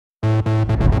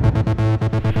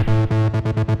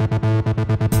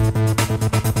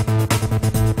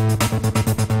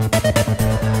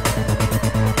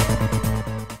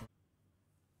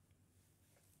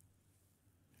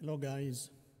guys,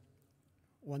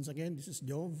 once again this is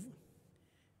Jove,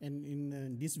 and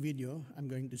in this video I'm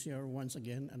going to share once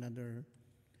again another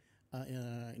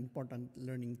important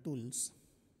learning tools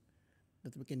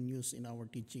that we can use in our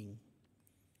teaching.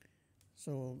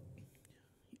 So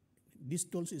this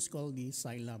tool is called the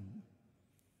SCILAB.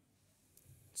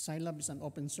 SCILAB is an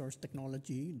open source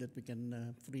technology that we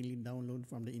can freely download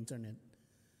from the internet.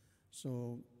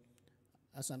 So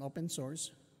as an open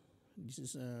source, this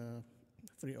is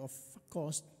free of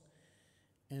cost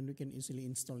and we can easily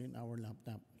install in our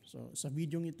laptop. So sa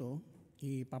video ito,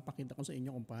 ipapakita ko sa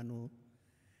inyo kung paano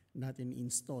natin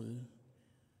install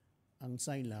ang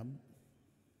SCILAB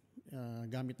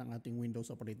gamit ang ating Windows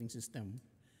operating system.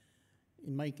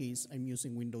 In my case, I'm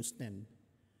using Windows 10.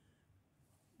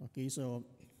 Okay, so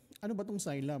ano ba itong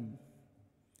SCILAB?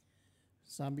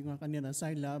 Sabi ko nga kanina,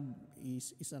 SCILAB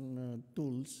is isang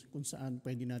tools kung saan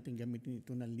pwede natin gamitin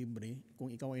ito na libre.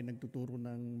 Kung ikaw ay nagtuturo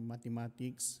ng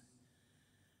mathematics,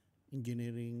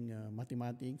 engineering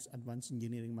mathematics, advanced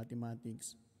engineering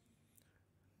mathematics,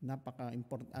 napaka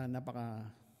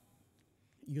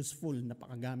useful,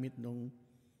 napakagamit ng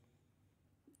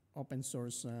open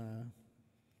source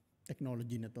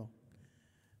technology na to.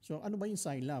 So ano ba yung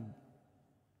SCILAB?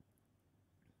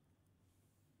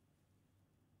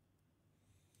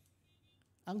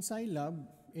 Ang SCILAB,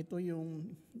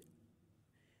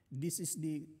 this is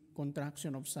the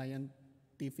contraction of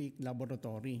scientific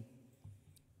laboratory.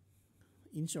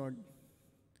 In short,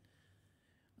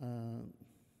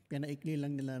 pinaikli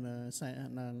lang nila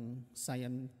ng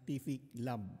scientific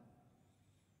lab.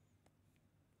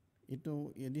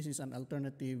 This is an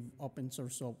alternative open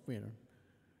source software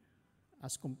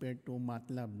as compared to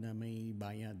MATLAB na may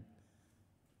bayad.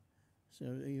 So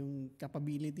yung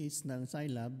capabilities ng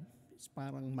SCILAB is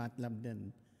parang MATLAB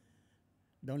din.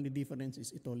 The only difference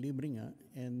is ito libre nga,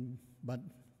 but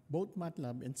both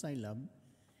MATLAB and SCILAB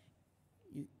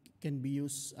can be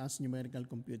used as numerical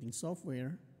computing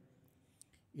software.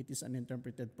 It is an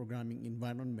interpreted programming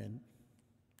environment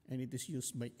and it is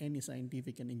used by any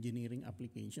scientific and engineering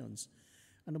applications.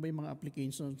 Ano ba yung mga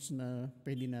applications na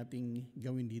pwede nating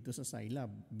gawin dito sa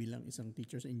SCILAB bilang isang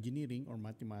teacher sa engineering or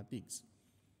mathematics?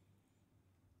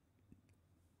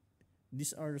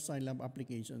 These are SCILAB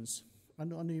applications.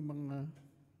 Ano-ano yung mga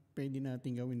pwede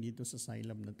natin gawin dito sa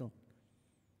SCILAB na to?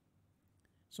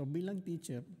 So bilang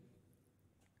teacher,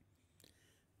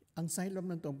 ang SCILAB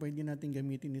na to, pwede natin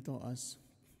gamitin ito as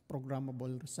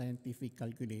programmable scientific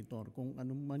calculator. Kung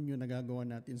ano man yung nagagawa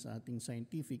natin sa ating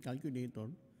scientific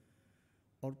calculator,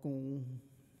 or kung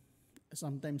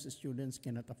sometimes students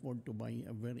cannot afford to buy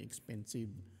a very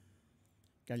expensive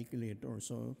calculator.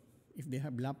 So if they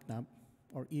have laptop,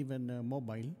 or even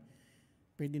mobile,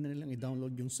 pwede na nilang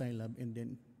i-download yung SCILAB and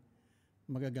then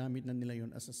magagamit na nila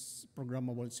yon as a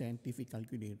programmable scientific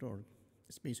calculator,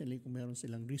 especially kung meron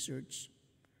silang research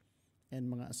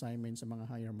and mga assignments sa mga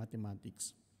higher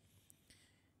mathematics.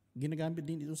 Ginagamit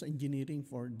din ito sa engineering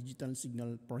for digital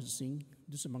signal processing,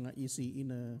 doon sa mga ECE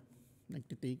na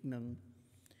nagtitake ng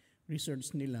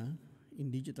research nila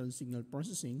in digital signal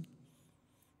processing.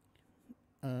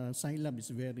 SCILAB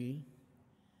is very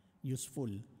useful.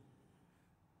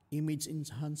 Image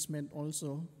enhancement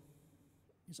also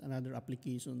is another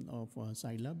application of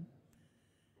SCILAB,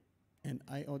 and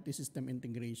IoT system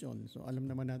integration. So alam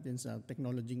naman natin sa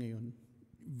technology ngayon,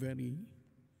 very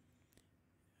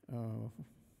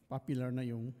popular na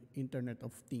yung Internet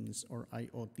of Things or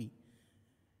IoT,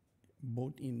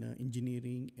 both in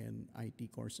engineering and IT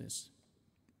courses.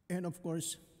 And of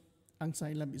course, ang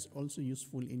SCILAB is also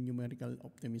useful in numerical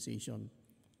optimization.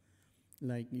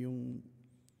 Like yung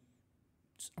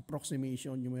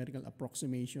approximation, numerical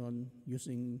approximation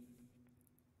using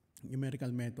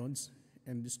numerical methods,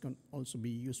 and this can also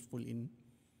be useful in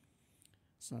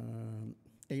sa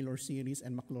Taylor series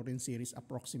and Maclaurin series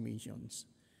approximations.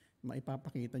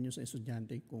 Maipapakita nyo sa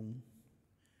estudyante kung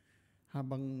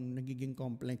habang nagiging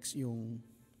complex yung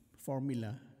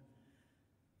formula,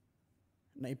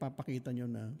 na ipapakita nyo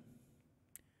na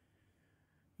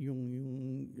yung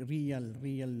real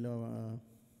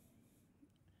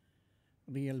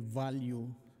value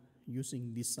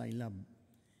using this SCILAB.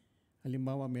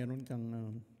 Halimbawa, meron kang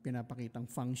pinapakitang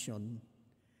function,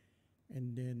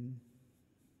 and then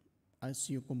as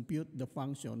you compute the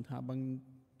function, habang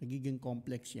nagiging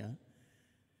complex siya,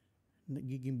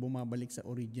 nagiging bumabalik sa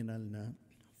original na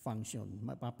function.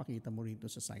 Mapapakita mo rito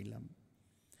sa SCILAB.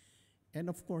 And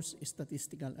of course,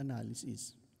 statistical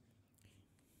analysis.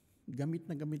 Gamit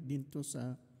na gamit din to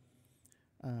sa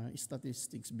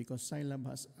statistics because SCILAB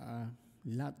has a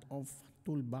lot of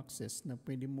toolboxes na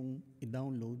pwede mong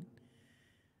i-download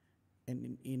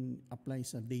and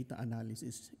applies sa data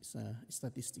analysis sa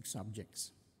statistics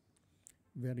subjects.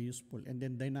 Very useful. And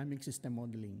then dynamic system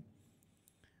modeling.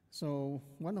 So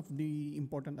one of the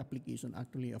important application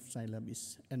actually of SCILAB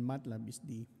and MATLAB is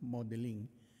the modeling.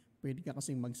 Pwede ka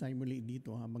kasing mag-simulate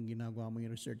dito habang ginagawa mo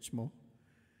yung research mo.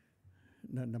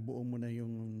 Nabuo mo na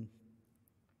yung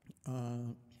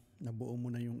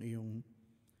iyong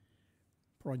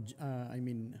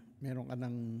meron ka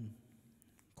ng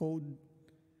code,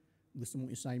 gusto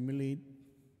mong i-simulate,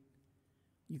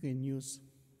 you can use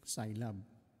SCILAB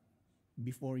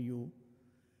before you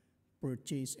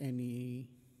purchase any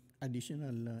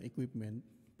additional equipment.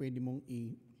 Pwede mong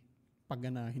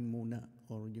ipaganahin muna,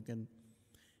 or you can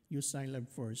use SCILAB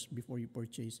first before you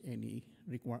purchase any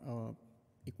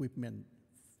equipment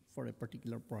for a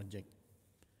particular project.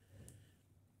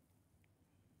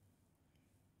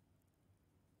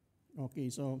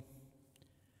 Okay, so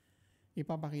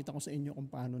ipapakita ko sa inyo kung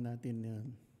paano natin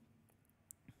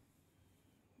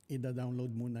i-download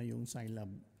muna yung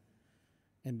SCILAB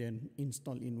and then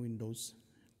install in Windows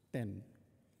 10.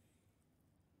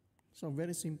 So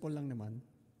very simple lang naman.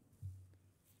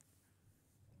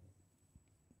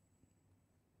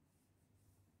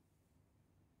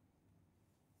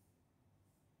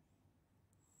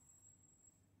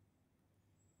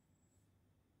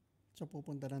 So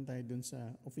pupunta lang tayo dun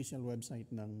sa official website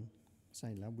ng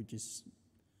SCILAB, which is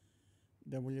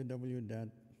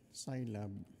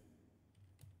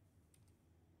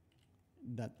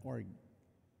www.scilab.org.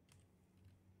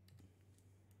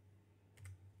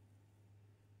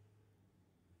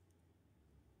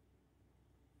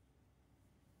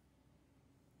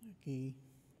 Okay,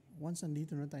 once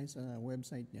andito na tayo sa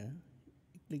website niya,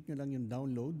 i-click nyo lang yung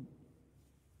download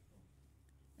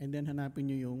and then hanapin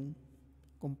nyo yung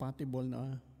compatible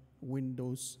na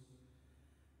Windows.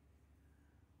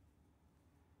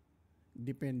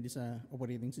 Depende sa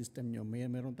operating system nyo.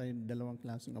 Meron tayong dalawang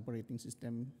klaseng operating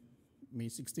system. May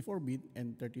 64-bit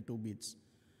and 32 bits.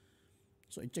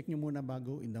 So i-check nyo muna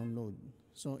bago i-download.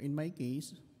 So in my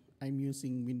case, I'm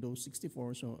using Windows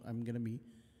 64, so I'm gonna be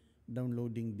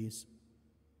downloading this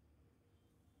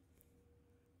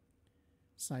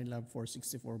SCILAB for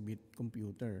 64-bit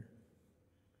computer.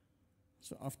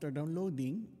 So after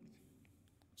downloading,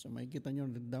 so makikita nyo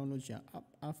download siya.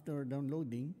 After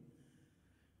downloading,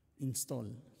 install.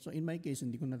 So in my case,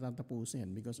 hindi ko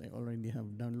natatapusin because I already have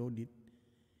downloaded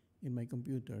in my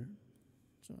computer.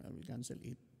 So I will cancel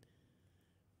it.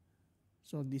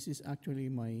 So this is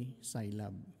actually my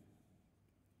SCILAB.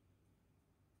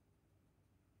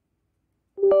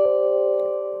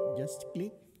 Just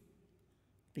click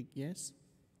yes,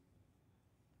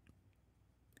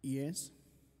 yes,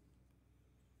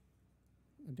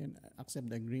 and then accept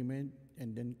the agreement,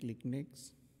 and then click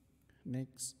next,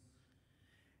 next.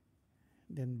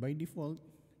 Then by default,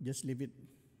 just leave it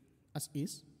as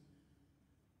is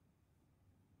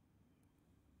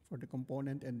for the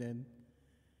component, and then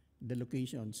the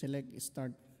location. Select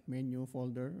start menu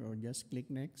folder or just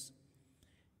click next,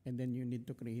 and then you need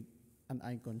to create an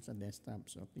icon sa desktop,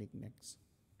 so click next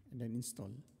and then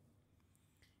install.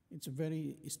 It's a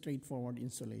very straightforward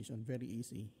installation, very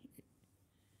easy.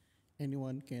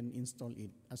 Anyone can install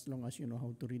it as long as you know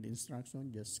how to read the instruction.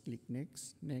 Just click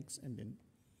next, next, and then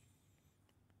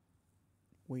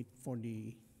wait for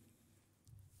the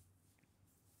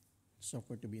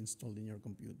software to be installed in your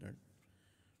computer.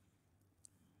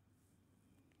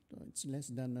 So it's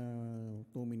less than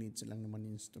 2 minutes lang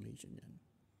naman installation yan.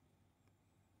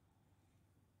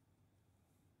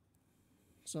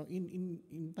 So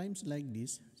in times like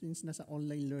this, since nasa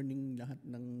online learning lahat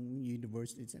ng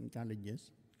universities and colleges,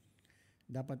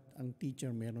 dapat ang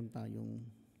teacher meron tayong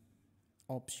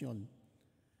option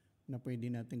na pwede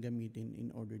natin gamitin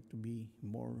in order to be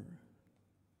more,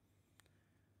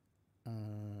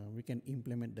 we can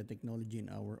implement the technology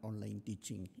in our online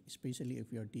teaching, especially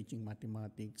if you are teaching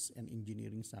mathematics and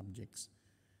engineering subjects.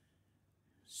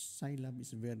 SCILAB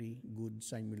is a very good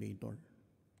simulator.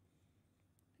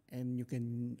 And you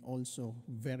can also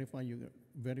verify your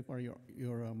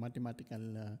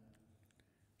mathematical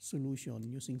solution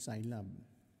using SCILAB,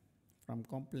 from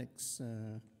complex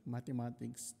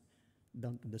mathematics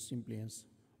down to the simplest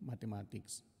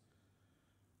mathematics.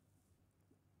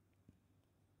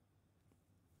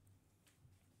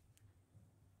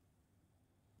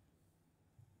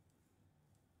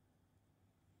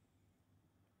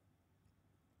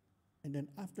 And then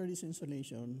after this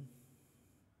installation,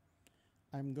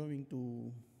 I'm going to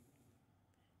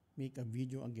make a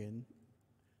video again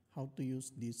how to use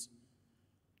this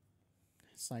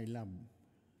SCILAB.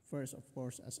 First, of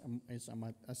course, as a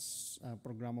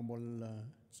programmable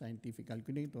scientific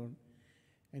calculator,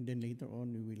 And then later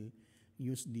on, we will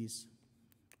use this.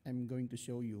 I'm going to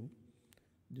show you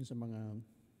dun sa mga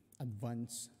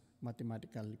advanced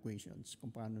mathematical equations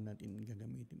kung paano natin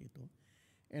gagamitin ito.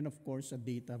 And of course, a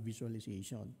data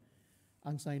visualization.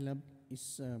 Ang SCILAB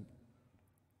is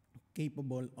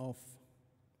capable of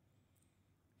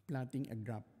plotting a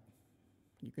graph.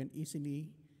 You can easily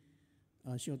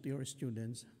show to your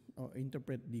students or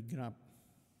interpret the graph,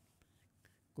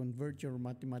 convert your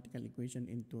mathematical equation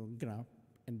into graph,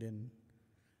 and then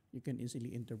you can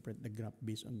easily interpret the graph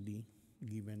based on the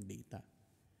given data.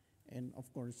 And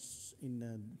of course,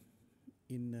 in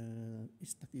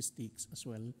statistics as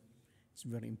well, it's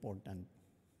very important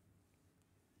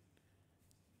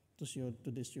to show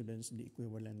to the students the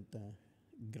equivalent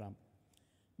graph.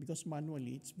 Because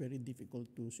manually, it's very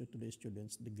difficult to show to the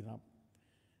students the graph.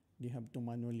 They have to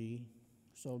manually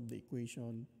solve the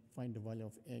equation, find the value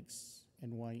of x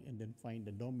and y, and then find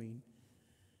the domain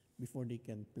before they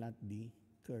can plot the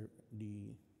curve,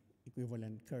 the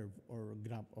equivalent curve or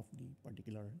graph of the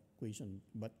particular equation.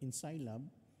 But in SCILAB,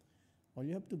 all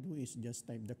you have to do is just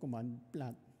type the command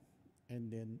plot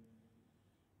and then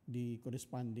the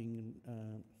corresponding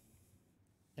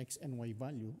x and y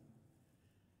value.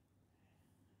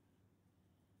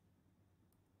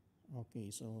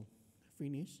 Okay, so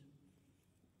finish.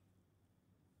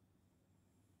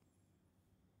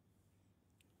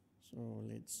 So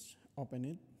let's open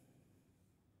it.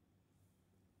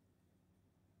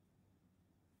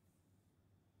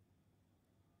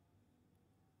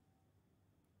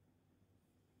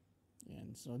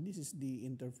 And so this is the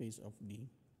interface of the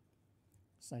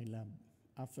SCILAB.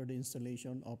 After the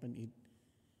installation, open it.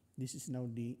 This is now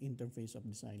the interface of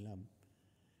the SCILAB.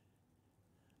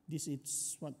 This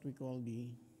is what we call the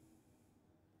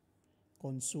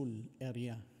console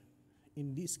area.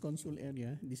 In this console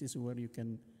area, this is where you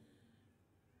can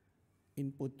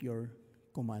input your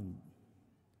command.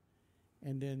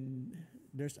 And then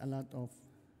there's a lot of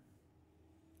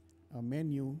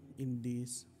menu in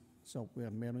this software.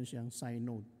 Meron siyang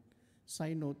SciNote.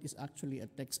 SciNote is actually a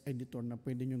text editor na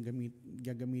pwede nyo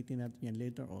gagamitin natin yan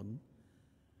later on.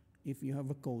 If you have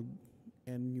a code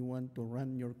and you want to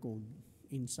run your code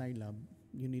in SCILAB,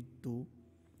 you need to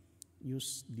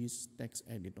use this text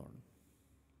editor.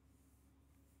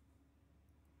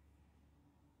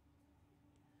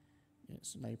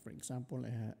 Yes, like for example,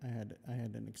 I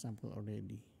had an example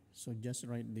already. So just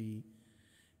write the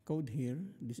code here.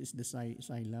 This is the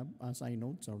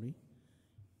SciNote, sorry.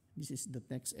 This is the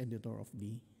text editor of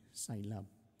the SCILAB.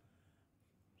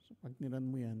 So pag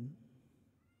niran mo yan,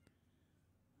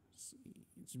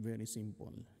 it's very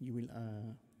simple. You will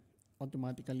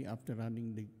automatically, after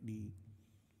running the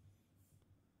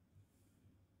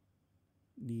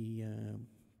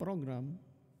program,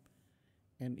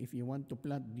 and if you want to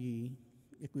plot the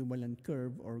equivalent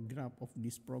curve or graph of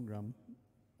this program,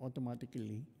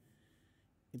 automatically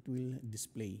it will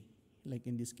display. Like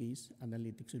in this case,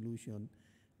 analytic solution,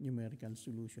 numerical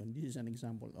solution. This is an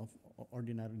example of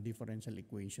ordinary differential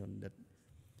equation that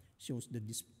shows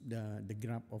the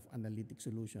graph of analytic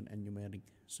solution and numeric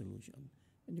solution.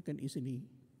 And you can easily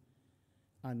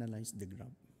analyze the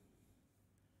graph.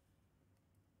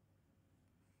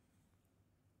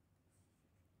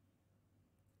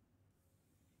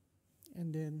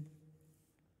 And then,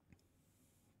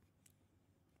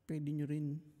 pwede nyo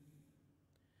rin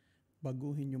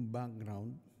baguhin yung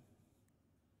background.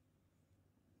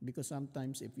 Because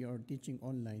sometimes if you are teaching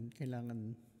online,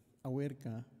 kailangan aware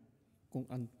ka kung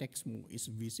ang text mo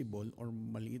is visible or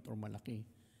maliit or malaki.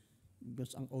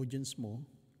 Because ang audience mo,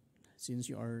 since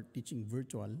you are teaching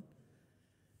virtual,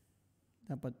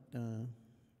 dapat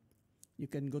you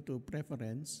can go to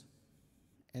preference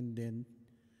and then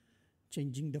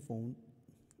changing the font.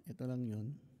 Ito lang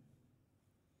yun.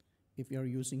 If you are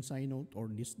using SciNote or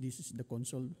this is the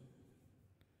console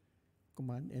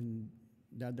command and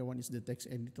the other one is the text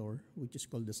editor which is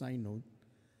called the SciNote.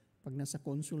 Pag nasa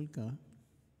console ka,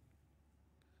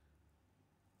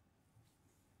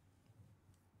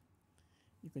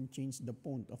 you can change the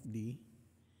font of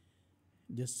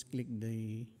just click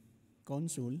the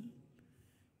console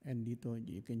and dito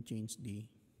you can change the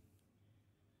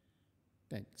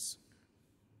text.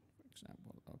 For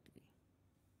example, okay.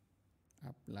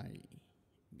 Apply,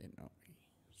 then okay.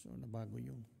 So nabago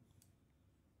yung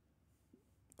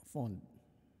font.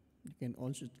 You can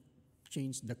also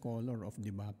change the color of the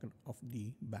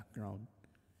background.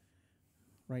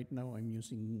 Right now I'm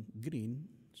using green,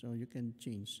 so you can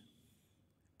change.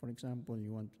 For example,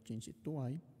 you want to change it to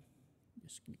white,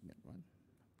 just click that one.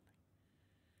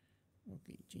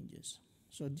 Okay, changes.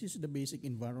 So this is the basic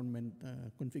environment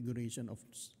configuration of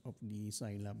the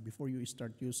SCILAB. Before you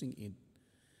start using it,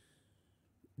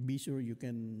 be sure you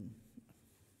can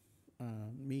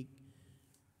make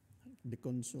the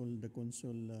console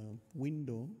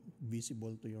window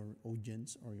visible to your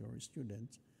audience or your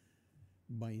students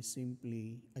by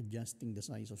simply adjusting the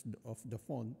size of the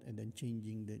font and then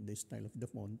changing the style of the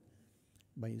font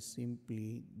by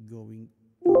simply going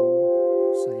to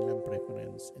SCILAB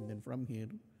preference. And then from here,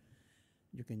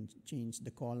 you can change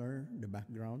the color, the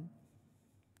background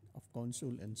of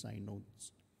console and sign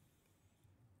notes.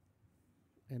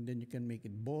 And then you can make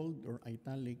it bold or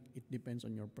italic. It depends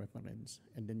on your preference.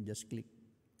 And then just click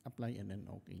apply and then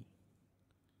OK.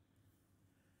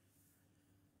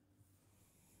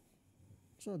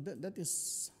 So that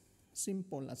is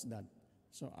simple as that.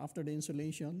 So after the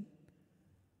installation,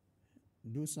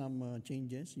 do some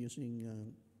changes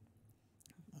using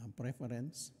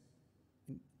preference,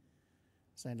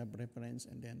 SCILAB preference,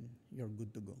 and then you're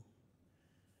good to go.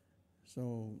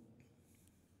 So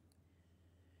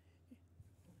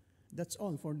that's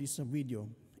all for this video,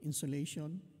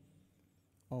 installation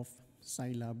of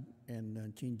SCILAB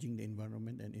and changing the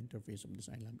environment and interface of the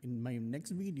SCILAB. In my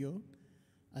next video,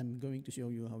 I'm going to show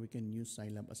you how we can use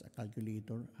SCILAB as a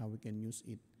calculator, how we can use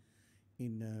it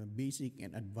in basic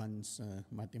and advanced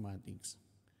mathematics,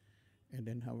 and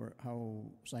then how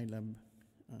SCILAB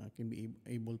can be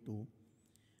able to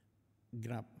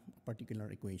graph a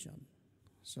particular equation.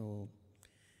 So,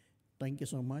 thank you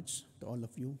so much to all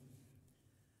of you.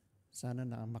 Sana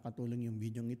na makatulong yung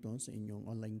video ito sa inyong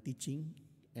online teaching.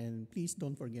 And please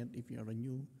don't forget, if you are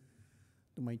new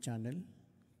to my channel,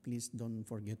 please don't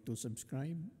forget to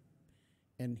subscribe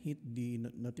and hit the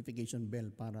notification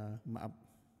bell para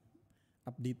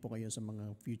ma-update po kayo sa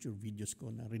mga future videos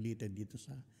ko na related dito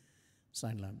sa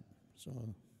SCILAB. So,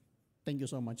 thank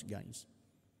you so much, guys.